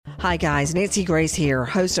Hi guys, Nancy Grace here,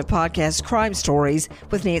 host of podcast Crime Stories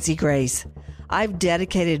with Nancy Grace. I've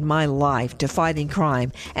dedicated my life to fighting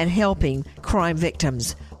crime and helping crime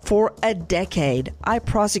victims. For a decade, I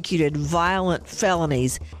prosecuted violent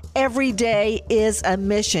felonies. Every day is a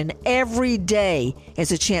mission. Every day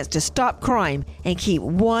is a chance to stop crime and keep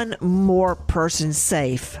one more person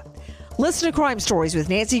safe. Listen to Crime Stories with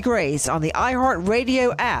Nancy Grace on the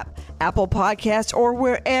iHeartRadio app, Apple Podcasts, or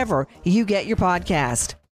wherever you get your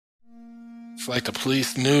podcast. It's like the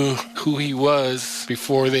police knew who he was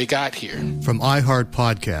before they got here. From iHeart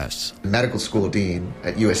Podcasts. Medical school dean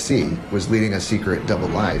at USC was leading a secret double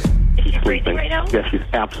life. Is she breathing right now? Yes, she's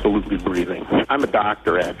absolutely breathing. I'm a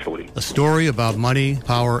doctor, actually. A story about money,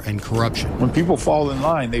 power, and corruption. When people fall in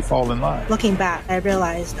line, they fall in line. Looking back, I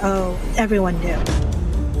realized, everyone knew.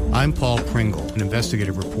 I'm Paul Pringle, an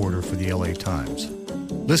investigative reporter for the LA Times.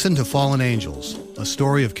 Listen to Fallen Angels, a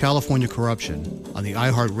story of California corruption on the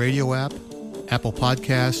iHeartRadio app, Apple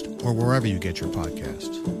Podcast, or wherever you get your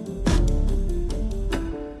podcasts.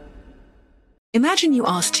 Imagine you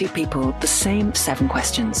ask two people the same 7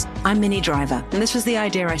 questions. I'm Minnie Driver, and this was the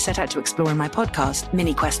idea I set out to explore in my podcast,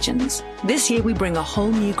 Minnie Questions. This year, we bring a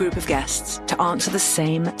whole new group of guests to answer the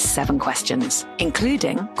same 7 questions,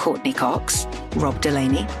 including Courtney Cox, Rob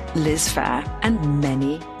Delaney, Liz Phair, and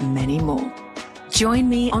many, many more. Join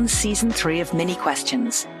me on Season 3 of Minnie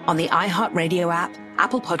Questions on the iHeartRadio app,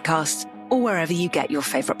 Apple Podcasts, or wherever you get your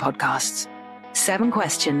favorite podcasts. 7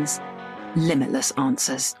 questions, limitless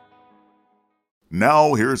answers.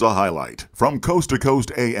 Now here's a highlight from Coast to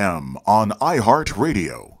Coast AM on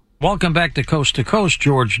iHeartRadio. Welcome back to Coast.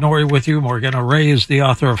 George Norrie with you. Morgana Ray is the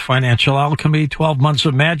author of Financial Alchemy, 12 Months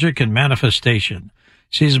of Magic and Manifestation.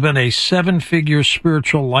 She's been a 7-figure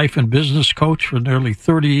spiritual life and business coach for nearly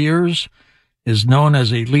 30 years, is known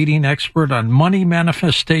as a leading expert on money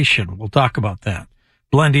manifestation. We'll talk about that.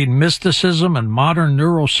 Blending mysticism and modern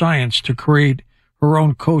neuroscience to create her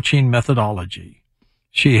own coaching methodology.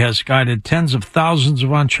 She has guided tens of thousands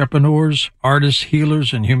of entrepreneurs, artists,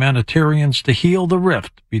 healers, and humanitarians to heal the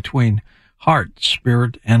rift between heart,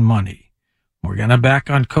 spirit, and money. Morgana back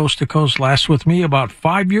on Coast to Coast last with me about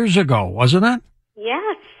 5 years ago, wasn't it?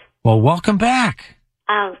 Yes. Well, welcome back.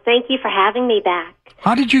 Oh, thank you for having me back.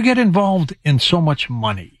 How did you get involved in so much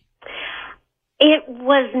money? It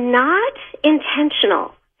was not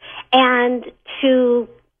intentional. And to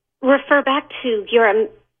refer back to your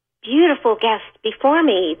beautiful guest before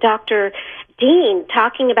me, Dr. Dean,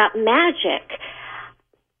 talking about magic,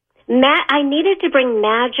 I needed to bring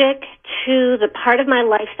magic to the part of my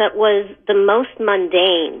life that was the most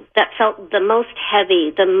mundane, that felt the most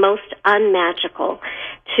heavy, the most unmagical,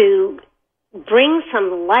 to bring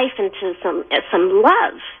some life into some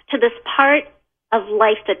love to this part of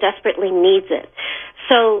life that desperately needs it.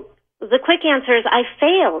 So the quick answer is I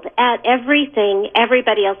failed at everything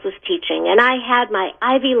everybody else was teaching. And I had my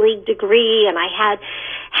Ivy League degree, and I had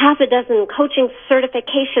half a dozen coaching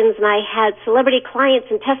certifications, and I had celebrity clients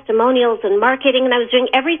and testimonials and marketing, and I was doing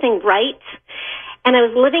everything right. And I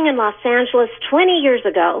was living in Los Angeles 20 years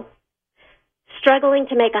ago, struggling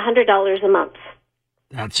to make $100 a month.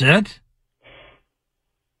 That's it?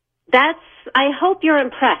 I hope you're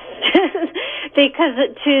impressed because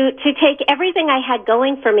to take everything I had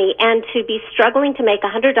going for me and to be struggling to make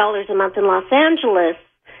 $100 a month in Los Angeles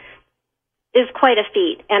is quite a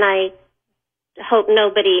feat, and I hope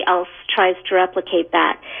nobody else tries to replicate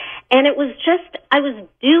that. And it was just, I was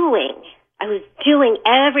doing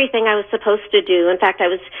everything I was supposed to do. In fact, I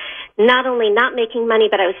was not only not making money,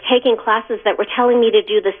 but I was taking classes that were telling me to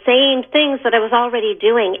do the same things that I was already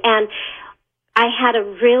doing. And I had a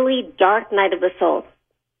really dark night of the soul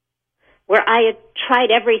where I had tried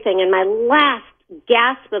everything, and my last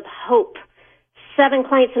gasp of hope, 7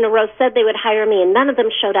 clients in a row said they would hire me, and none of them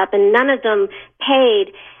showed up, and none of them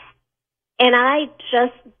paid. And I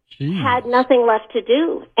just had nothing left to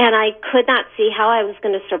do, and I could not see how I was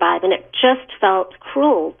going to survive. And it just felt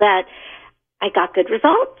cruel that I got good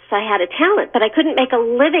results. I had a talent, but I couldn't make a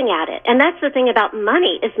living at it. And that's the thing about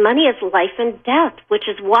money is life and death, which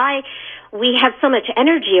is why we have so much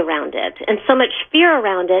energy around it and so much fear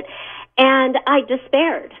around it. And I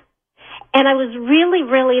despaired. And I was really,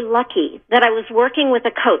 really lucky that I was working with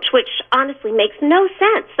a coach, which honestly makes no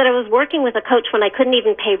sense that I was working with a coach when I couldn't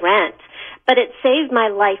even pay rent. But it saved my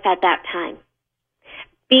life at that time.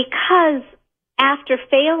 Because after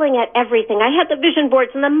failing at everything, I had the vision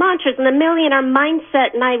boards and the mantras and the millionaire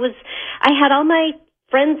mindset, and I had all my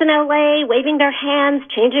friends in LA waving their hands,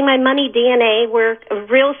 changing my money DNA. We're a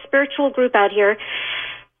real spiritual group out here.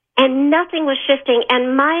 And nothing was shifting.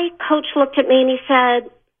 And my coach looked at me and he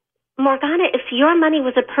said, Morgana, if your money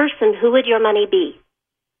was a person, who would your money be?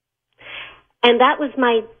 And that was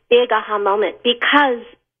my big aha moment, because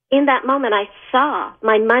in that moment I saw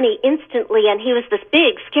my money instantly, and he was this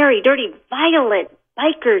big, scary, dirty, violent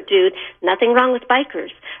biker dude. Nothing wrong with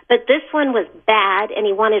bikers. But this one was bad, and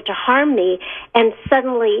he wanted to harm me, and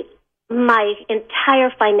suddenly my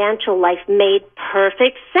entire financial life made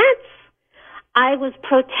perfect sense. I was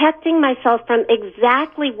protecting myself from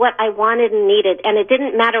exactly what I wanted and needed, and it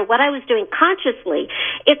didn't matter what I was doing consciously.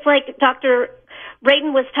 It's like Dr.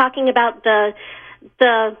 Radin was talking about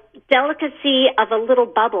the delicacy of a little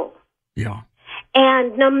bubble. Yeah.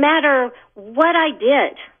 And no matter what I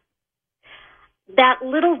did, that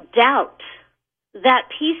little doubt, that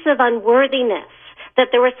piece of unworthiness, that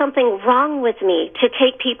there was something wrong with me to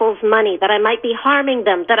take people's money, that I might be harming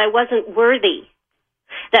them, that I wasn't worthy,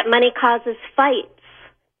 that money causes fights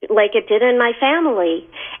like it did in my family,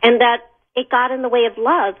 and that it got in the way of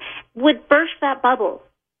love, would burst that bubble.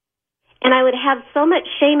 And I would have so much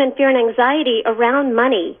shame and fear and anxiety around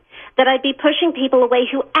money that I'd be pushing people away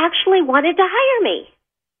who actually wanted to hire me.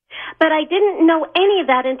 But I didn't know any of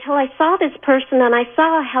that until I saw this person, and I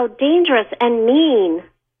saw how dangerous and mean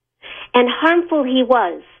and harmful he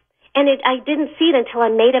was. And I didn't see it until I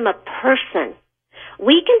made him a person.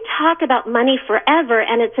 We can talk about money forever,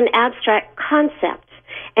 and it's an abstract concept,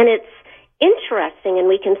 and it's interesting, and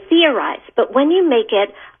we can theorize. But when you make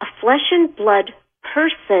it a flesh and blood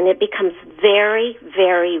person, it becomes very,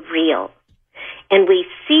 very real. And we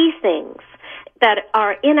see things that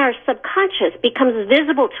are in our subconscious, becomes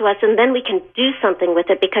visible to us, and then we can do something with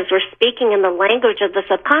it because we're speaking in the language of the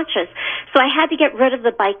subconscious. So I had to get rid of the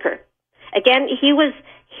biker. Again, he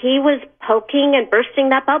was poking and bursting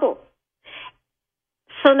that bubble.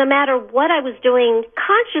 So no matter what I was doing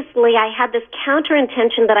consciously, I had this counter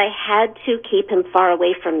intention that I had to keep him far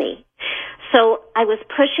away from me. So I was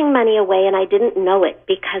pushing money away, and I didn't know it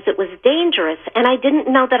because it was dangerous, and I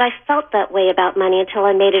didn't know that I felt that way about money until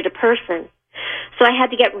I made it a person. So I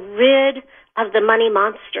had to get rid of the money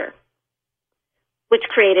monster, which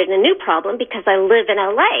created a new problem because I live in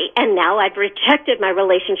LA, and now I've rejected my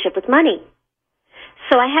relationship with money.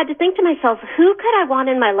 So I had to think to myself, who could I want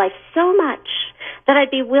in my life so much that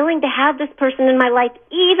I'd be willing to have this person in my life,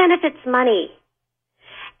 even if it's money?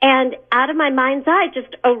 And out of my mind's eye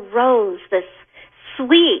just arose this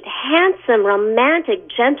sweet, handsome, romantic,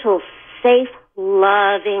 gentle, safe,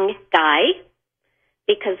 loving guy,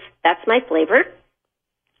 because that's my flavor.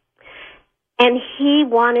 And he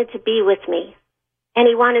wanted to be with me, and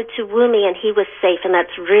he wanted to woo me, and he was safe, and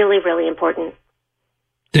that's really, really important.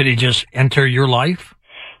 Did he just enter your life?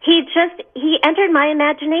 He entered my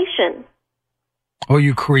imagination. Oh,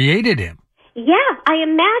 you created him? Yeah, I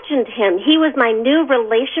imagined him. He was my new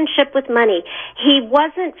relationship with money. He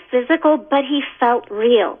wasn't physical, but he felt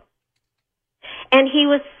real. And he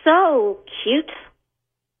was so cute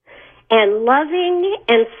and loving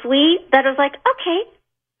and sweet that I was like, okay,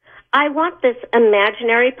 I want this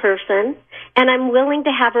imaginary person, and I'm willing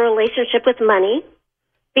to have a relationship with money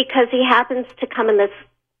because he happens to come in this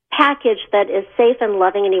package that is safe and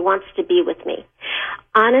loving, and he wants to be with me.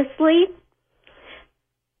 Honestly,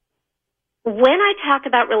 when I talk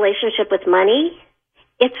about relationship with money,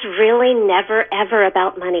 it's really never, ever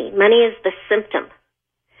about money. Money is the symptom.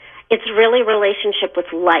 It's really relationship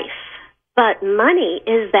with life. But money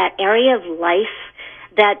is that area of life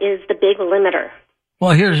that is the big limiter.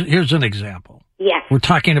 Well, here's an example. Yes. We're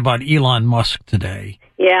talking about Elon Musk today.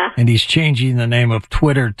 Yeah. And he's changing the name of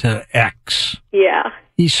Twitter to X. Yeah.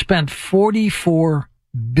 He spent $44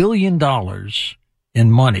 billion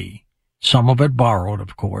in money. Some of it borrowed,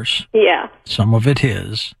 of course. Yeah. Some of it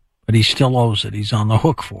his, but he still owes it. He's on the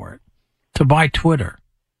hook for it. To buy Twitter.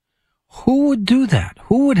 Who would do that?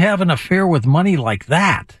 Who would have an affair with money like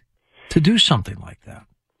that to do something like that?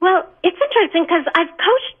 Well, it's interesting because I've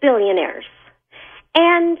coached billionaires,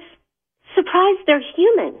 and surprised they're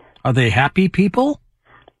human. Are they happy people?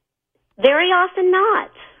 Very often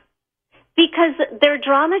not. Because their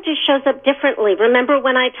drama just shows up differently. Remember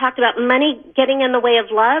when I talked about money getting in the way of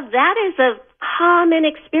love? That is a common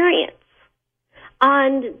experience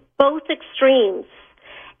on both extremes.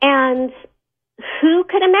 And who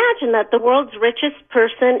could imagine that the world's richest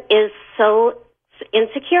person is so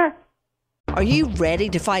insecure? Are you ready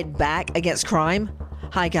to fight back against crime?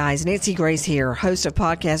 Hi guys, Nancy Grace here, host of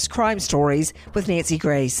podcast Crime Stories with Nancy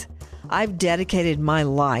Grace. I've dedicated my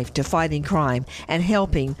life to fighting crime and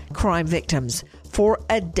helping crime victims. For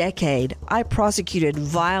a decade, I prosecuted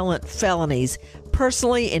violent felonies,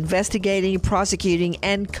 personally investigating, prosecuting,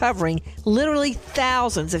 and covering literally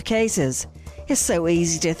thousands of cases. It's so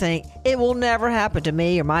easy to think it will never happen to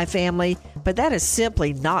me or my family, but that is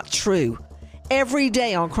simply not true. Every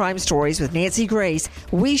day on Crime Stories with Nancy Grace,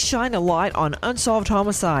 we shine a light on unsolved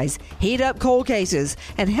homicides, heat up cold cases,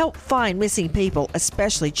 and help find missing people,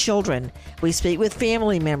 especially children. We speak with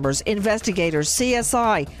family members, investigators,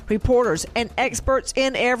 CSI, reporters, and experts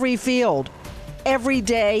in every field. Every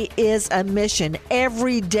day is a mission.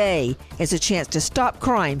 Every day is a chance to stop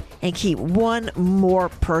crime and keep one more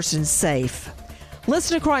person safe.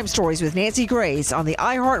 Listen to Crime Stories with Nancy Grace on the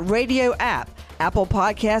iHeartRadio app, Apple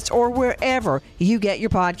Podcasts, or wherever you get your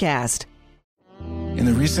podcast. In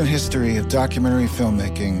the recent history of documentary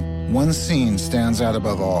filmmaking, one scene stands out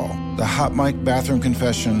above all: the hot mic bathroom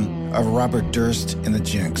confession of Robert Durst in The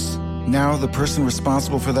Jinx. Now, the person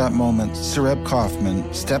responsible for that moment, Sareb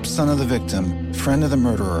Kaufman, stepson of the victim, friend of the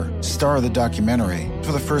murderer, star of the documentary,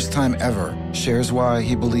 for the first time ever, shares why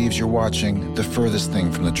he believes you're watching the furthest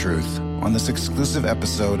thing from the truth on this exclusive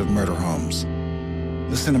episode of Murder Homes.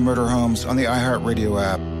 Listen to Murder Homes on the iHeartRadio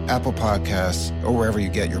app, Apple Podcasts, or wherever you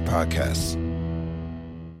get your podcasts.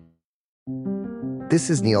 This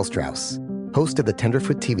is Neil Strauss, host of the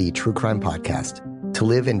Tenderfoot TV true crime podcast, To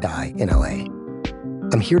Live and Die in LA.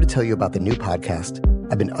 I'm here to tell you about the new podcast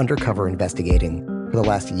I've been undercover investigating for the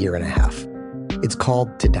last year and a half. It's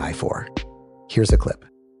called To Die For. Here's a clip.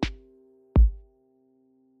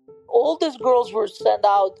 All these girls were sent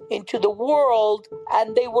out into the world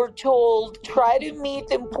and they were told, try to meet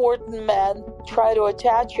important men, try to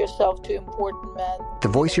attach yourself to important men. The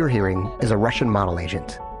voice you're hearing is a Russian model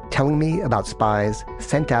agent telling me about spies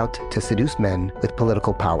sent out to seduce men with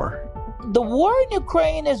political power. The war in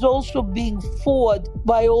Ukraine is also being fought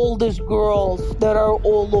by all these girls that are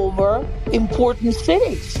all over important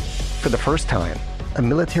cities. For the first time, a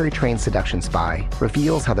military-trained seduction spy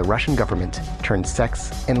reveals how the Russian government turned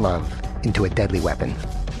sex and love into a deadly weapon.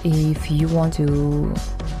 If you want to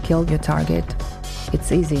kill your target,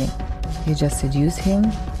 it's easy. You just seduce him,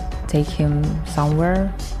 take him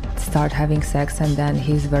somewhere, start having sex, and then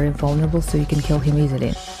he's very vulnerable, so you can kill him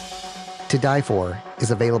easily. To Die For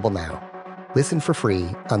is available now. Listen for free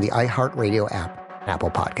on the iHeartRadio app, Apple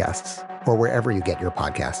Podcasts, or wherever you get your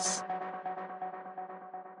podcasts.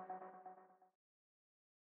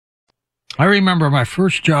 I remember my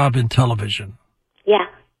first job in television. Yeah.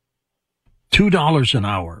 $2 an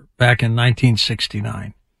hour back in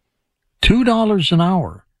 1969. $2 an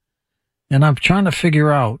hour. And I'm trying to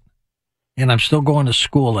figure out, and I'm still going to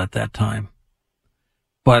school at that time,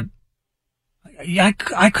 but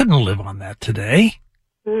I couldn't live on that today.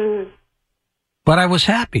 Mm. But I was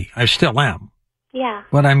happy. I still am. Yeah.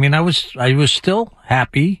 But I mean, I was still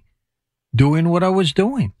happy doing what I was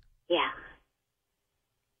doing. Yeah.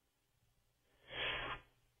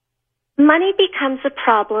 Money becomes a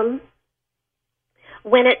problem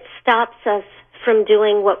when it stops us from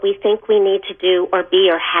doing what we think we need to do or be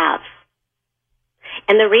or have.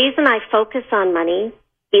 And the reason I focus on money,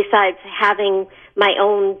 besides having my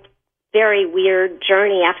own very weird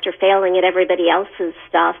journey after failing at everybody else's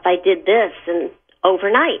stuff, I did this, and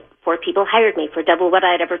overnight, 4 people hired me for double what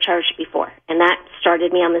I'd ever charged before. And that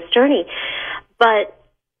started me on this journey. But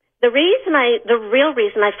the real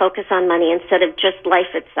reason I focus on money instead of just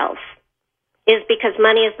life itself is because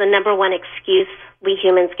money is the number one excuse we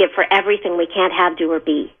humans give for everything we can't have, do, or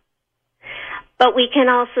be. But we can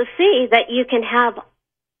also see that you can have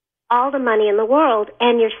all the money in the world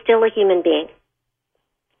and you're still a human being.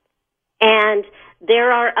 And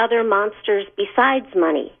there are other monsters besides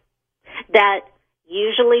money that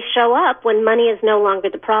usually show up when money is no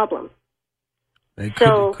longer the problem. It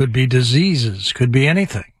could be diseases, could be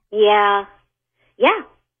anything. Yeah. Yeah.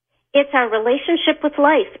 It's our relationship with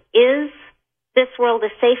life. Is this world a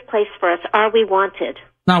safe place for us? Are we wanted?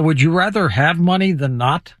 Now, would you rather have money than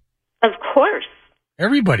not? Of course.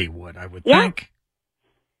 Everybody would, I would think.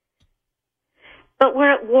 But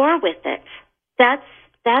we're at war with it. That's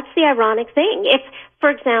the ironic thing. If, for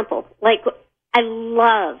example, like I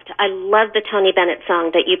loved the Tony Bennett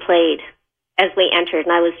song that you played as we entered,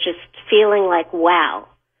 and I was just feeling like, wow,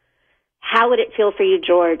 how would it feel for you,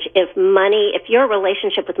 George, if your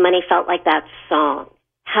relationship with money felt like that song?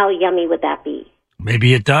 How yummy would that be?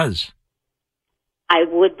 Maybe it does. I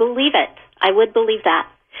would believe it. I would believe that.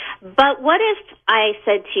 But what if I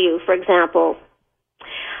said to you, for example,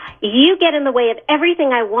 you get in the way of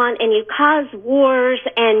everything I want and you cause wars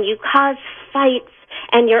and you cause fights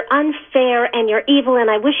and you're unfair and you're evil and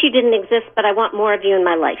I wish you didn't exist, but I want more of you in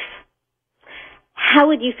my life. How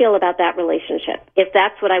would you feel about that relationship if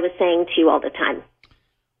that's what I was saying to you all the time?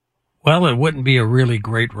 Well, it wouldn't be a really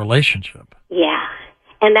great relationship. Yeah.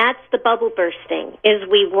 And that's the bubble bursting, is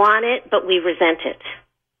we want it, but we resent it.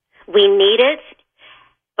 We need it,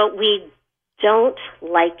 but we don't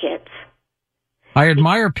like it. I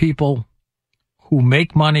admire people who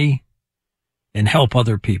make money and help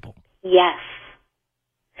other people? Yes.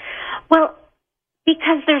 Well,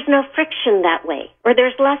 because there's no friction that way, or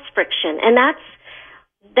there's less friction. And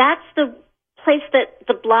that's the place that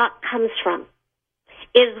the block comes from,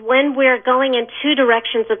 is when we're going in two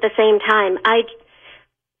directions at the same time.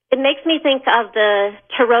 It makes me think of the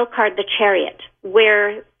tarot card, the Chariot,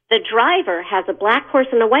 where the driver has a black horse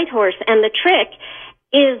and a white horse, and the trick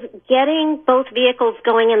is getting both vehicles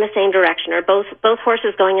going in the same direction, or both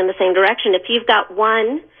horses going in the same direction. If you've got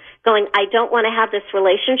one going, I don't want to have this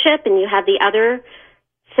relationship, and you have the other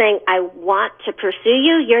saying, I want to pursue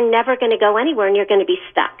you, you're never going to go anywhere, and you're going to be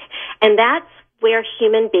stuck. And that's where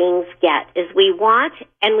human beings get, is we want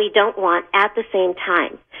and we don't want at the same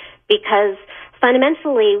time. Because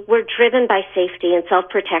fundamentally, we're driven by safety and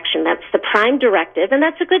self-protection. That's the prime directive, and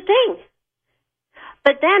that's a good thing.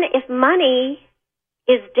 But then if money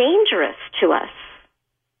is dangerous to us,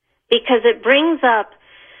 because it brings up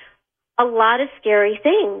a lot of scary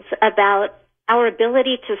things about our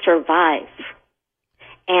ability to survive,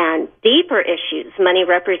 and deeper issues. Money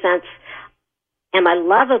represents, am I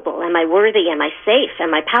lovable? Am I worthy? Am I safe?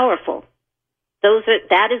 Am I powerful?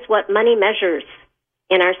 That is what money measures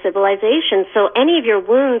in our civilization. So any of your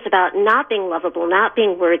wounds about not being lovable, not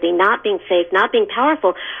being worthy, not being safe, not being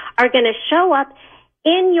powerful are going to show up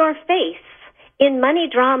in your face in money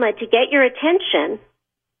drama to get your attention,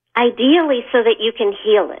 ideally so that you can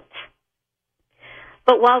heal it.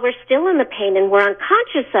 But while we're still in the pain and we're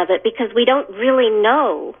unconscious of it because we don't really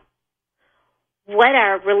know what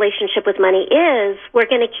our relationship with money is, we're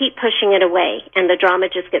going to keep pushing it away, and the drama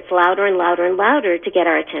just gets louder and louder and louder to get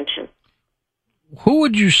our attention. Who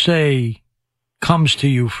would you say comes to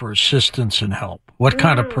you for assistance and help? What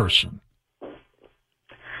kind of person?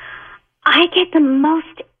 I get the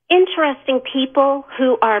most interesting people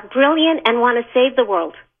who are brilliant and want to save the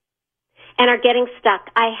world and are getting stuck.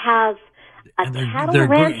 I have a cattle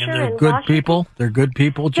rancher and they're good people. They're good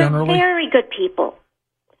people generally. They're very good people.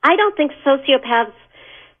 I don't think sociopaths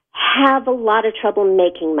have a lot of trouble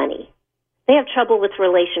making money. They have trouble with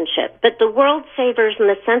relationship. But the world savers and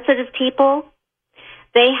the sensitive people,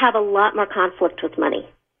 they have a lot more conflict with money.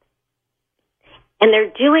 And they're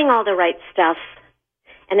doing all the right stuff,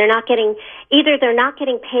 and they're not getting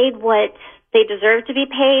paid what they deserve to be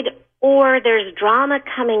paid, or there's drama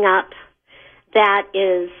coming up that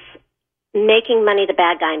is making money the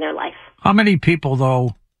bad guy in their life. How many people,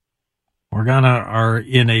 though, are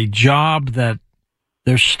in a job that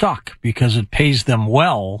they're stuck because it pays them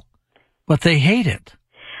well, but they hate it?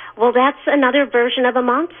 Well, that's another version of a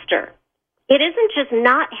monster. It isn't just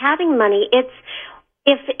not having money. It's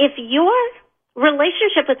if your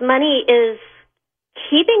relationship with money is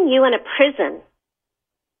keeping you in a prison,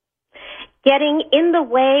 getting in the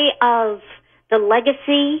way of the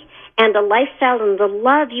legacy and the lifestyle and the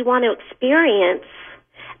love you want to experience,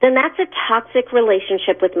 then that's a toxic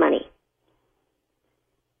relationship with money.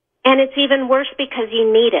 And it's even worse because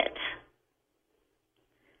you need it.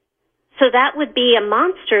 So that would be a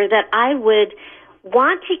monster that I would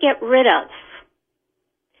want to get rid of,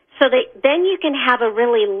 so that then you can have a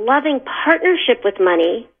really loving partnership with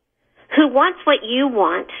money who wants what you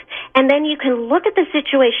want, and then you can look at the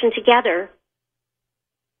situation together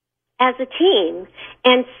as a team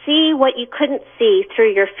and see what you couldn't see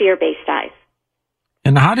through your fear-based eyes.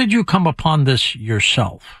 And how did you come upon this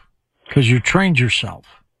yourself? Because you trained yourself.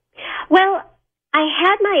 Well, I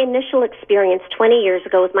had my initial experience 20 years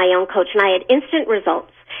ago with my own coach, and I had instant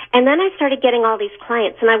results. And then I started getting all these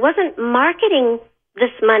clients, and I wasn't marketing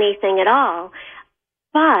this money thing at all,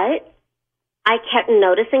 but I kept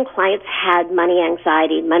noticing clients had money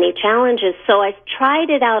anxiety, money challenges, so I tried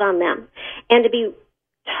it out on them. And to be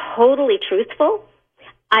totally truthful,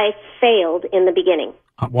 I failed in the beginning.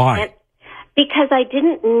 Why? Because I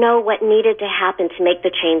didn't know what needed to happen to make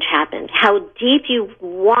the change happen, how deep you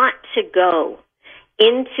want to go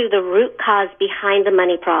into the root cause behind the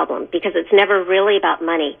money problem, because it's never really about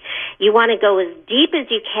money. You want to go as deep as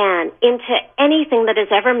you can into anything that has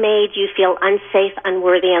ever made you feel unsafe,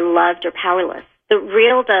 unworthy, unloved, or powerless.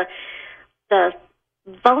 The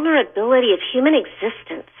vulnerability of human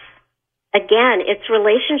existence. Again, it's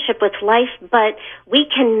relationship with life, but we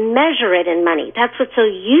can measure it in money. That's what's so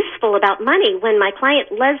useful about money. When my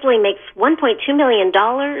client Leslie makes $1.2 million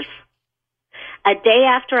a day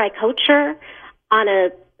after I coach her on a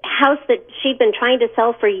house that she'd been trying to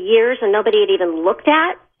sell for years and nobody had even looked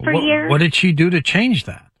at for years. What did she do to change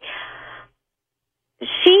that?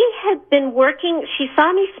 She had been working, she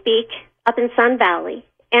saw me speak up in Sun Valley,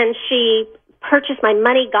 and she purchased my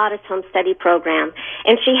Money Goddess Home Study program.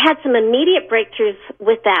 And she had some immediate breakthroughs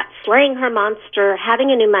with that, slaying her monster,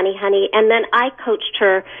 having a new money honey. And then I coached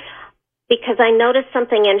her because I noticed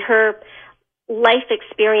something in her life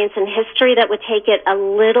experience and history that would take it a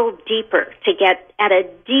little deeper to get at a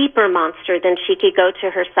deeper monster than she could go to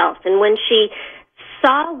herself. And when she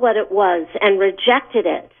saw what it was and rejected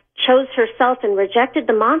it, chose herself and rejected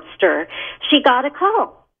the monster, she got a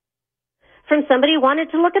call from somebody who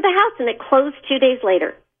wanted to look at the house, and it closed 2 days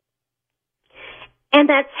later. And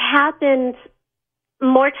that's happened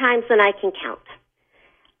more times than I can count.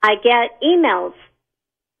 I get emails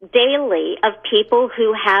daily of people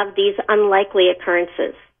who have these unlikely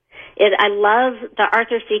occurrences. I love the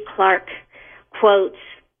Arthur C. Clarke quote,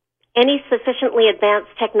 "Any sufficiently advanced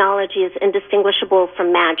technology is indistinguishable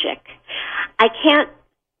from magic." I can't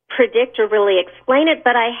predict or really explain it,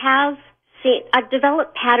 but I've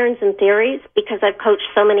developed patterns and theories because I've coached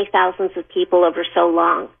so many thousands of people over so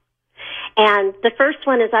long. And the first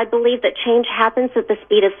one is I believe that change happens at the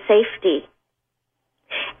speed of safety.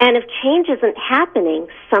 And if change isn't happening,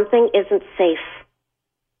 something isn't safe.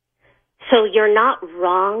 So you're not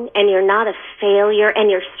wrong, and you're not a failure,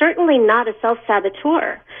 and you're certainly not a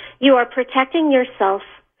self-saboteur. You are protecting yourself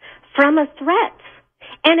from a threat.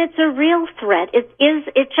 And it's a real threat.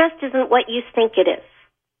 It just isn't what you think it is.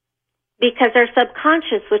 Because our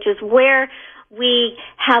subconscious, which is where we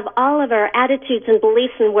have all of our attitudes and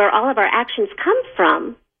beliefs and where all of our actions come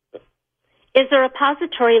from, is a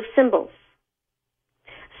repository of symbols.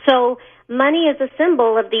 So money is a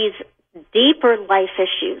symbol of these deeper life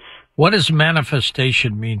issues. What does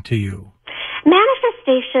manifestation mean to you?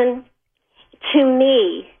 Manifestation, to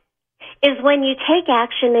me, is when you take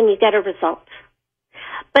action and you get a result.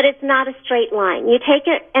 But it's not a straight line. You take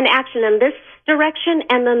an action in this direction,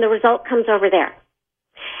 and then the result comes over there.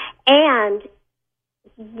 And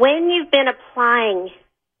when you've been applying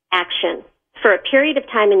action for a period of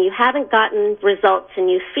time and you haven't gotten results and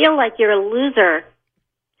you feel like you're a loser,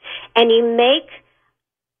 and you make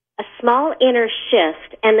a small inner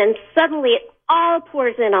shift, and then suddenly it all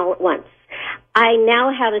pours in all at once. I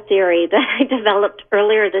now have a theory that I developed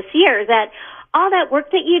earlier this year that all that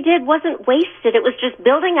work that you did wasn't wasted. It was just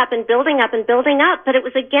building up and building up and building up, but it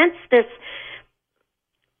was against this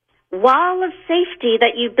wall of safety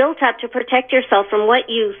that you built up to protect yourself from what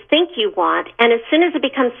you think you want. And as soon as it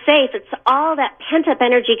becomes safe, it's all that pent-up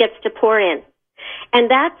energy gets to pour in. And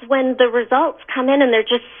that's when the results come in, and they're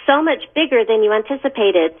just so much bigger than you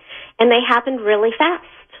anticipated, and they happen really fast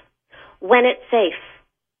when it's safe.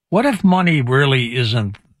 What if money really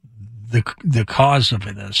isn't the cause of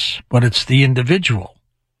this, but it's the individual?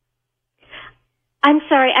 I'm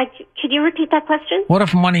sorry, could you repeat that question? What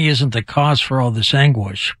if money isn't the cause for all this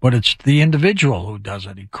anguish, but it's the individual who does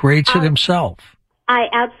it? He creates it himself. I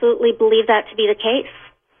absolutely believe that to be the case.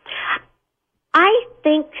 I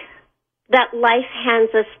think that life hands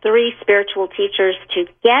us 3 spiritual teachers to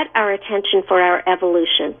get our attention for our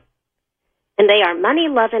evolution. And they are money,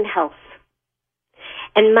 love, and health.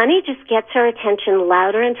 And money just gets our attention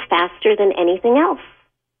louder and faster than anything else.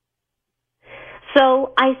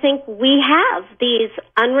 So I think we have these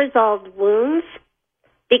unresolved wounds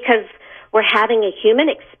because we're having a human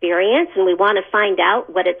experience and we want to find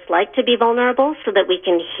out what it's like to be vulnerable so that we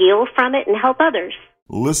can heal from it and help others.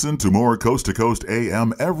 Listen to more Coast to Coast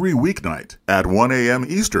AM every weeknight at 1 a.m.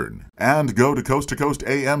 Eastern, and go to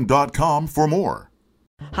coasttocoastam.com for more.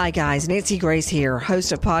 Hi guys, Nancy Grace here,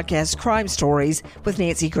 host of podcast Crime Stories with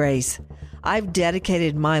Nancy Grace. I've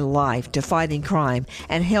dedicated my life to fighting crime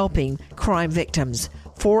and helping crime victims.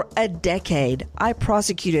 For a decade, I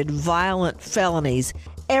prosecuted violent felonies.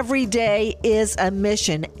 Every day is a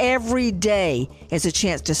mission. Every day is a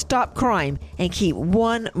chance to stop crime and keep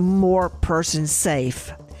one more person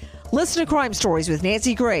safe. Listen to Crime Stories with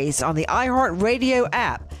Nancy Grace on the iHeartRadio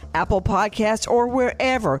app, Apple Podcasts, or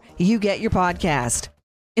wherever you get your podcast.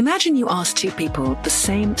 Imagine you ask 2 people the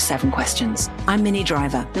same 7 questions. I'm Minnie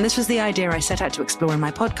Driver, and this was the idea I set out to explore in my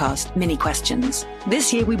podcast, Mini Questions.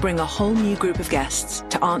 This year, we bring a whole new group of guests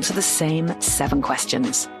to answer the same 7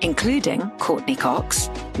 questions, including Courtney Cox,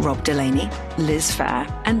 Rob Delaney, Liz Phair,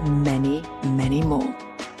 and many, many more.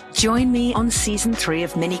 Join me on Season 3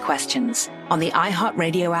 of Mini Questions on the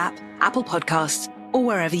iHeartRadio app, Apple Podcasts, or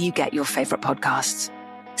wherever you get your favorite podcasts.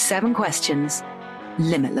 7 questions,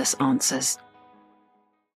 limitless answers.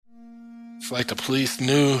 It's like the police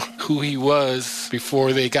knew who he was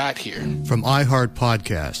before they got here. From iHeart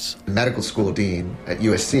Podcasts. The medical school dean at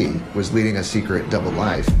USC was leading a secret double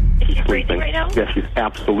life. She's she breathing sleeping right now? Yes, she's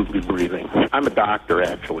absolutely breathing. I'm a doctor,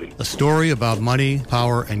 actually. A story about money,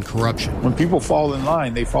 power, and corruption. When people fall in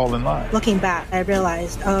line, they fall in line. Looking back, I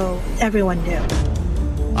realized, oh, everyone knew.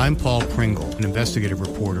 I'm Paul Pringle, an investigative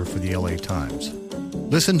reporter for the LA Times.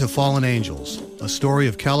 Listen to Fallen Angels, a story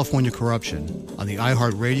of California corruption on the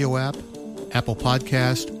iHeartRadio app, Apple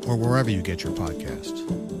Podcast, or wherever you get your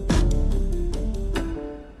podcasts.